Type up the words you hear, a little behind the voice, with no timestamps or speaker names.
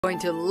Going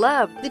to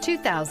love the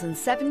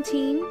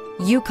 2017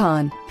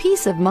 Yukon.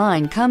 Peace of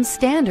mind comes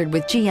standard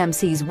with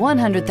GMC's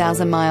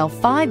 100,000-mile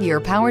 5-year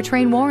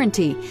powertrain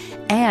warranty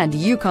and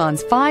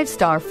Yukon's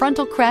 5-star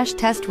frontal crash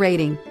test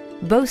rating.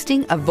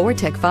 Boasting a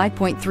Vortec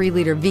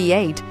 5.3-liter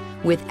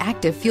V8 with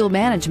active fuel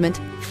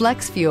management,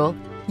 flex fuel,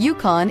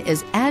 Yukon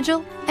is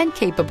agile and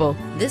capable.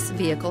 This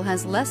vehicle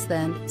has less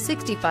than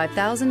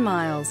 65,000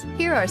 miles.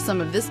 Here are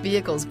some of this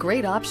vehicle's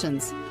great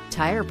options: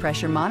 tire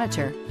pressure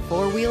monitor,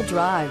 4-wheel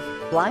drive,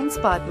 blind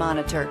spot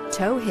monitor,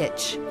 tow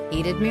hitch,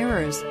 heated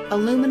mirrors,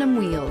 aluminum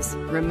wheels,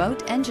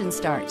 remote engine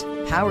start,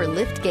 power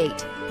lift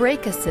gate,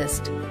 brake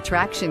assist,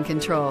 traction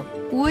control.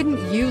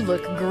 Wouldn't you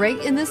look great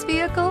in this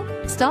vehicle?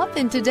 Stop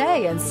in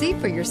today and see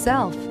for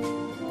yourself.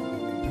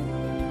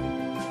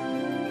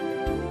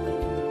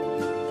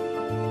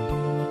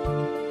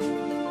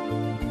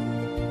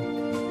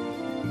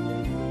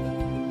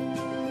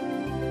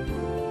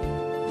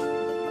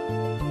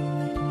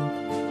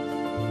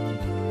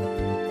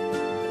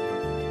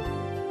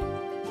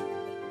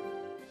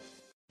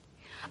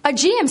 A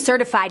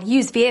GM-certified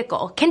used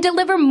vehicle can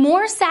deliver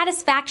more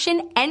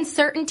satisfaction and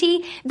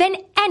certainty than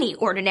any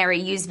ordinary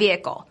used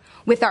vehicle.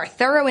 With our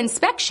thorough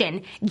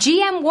inspection,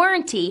 GM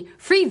warranty,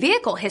 free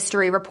vehicle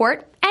history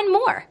report, and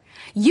more.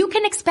 You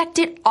can expect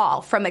it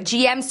all from a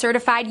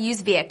GM-certified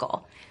used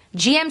vehicle.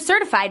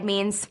 GM-certified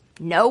means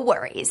no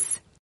worries.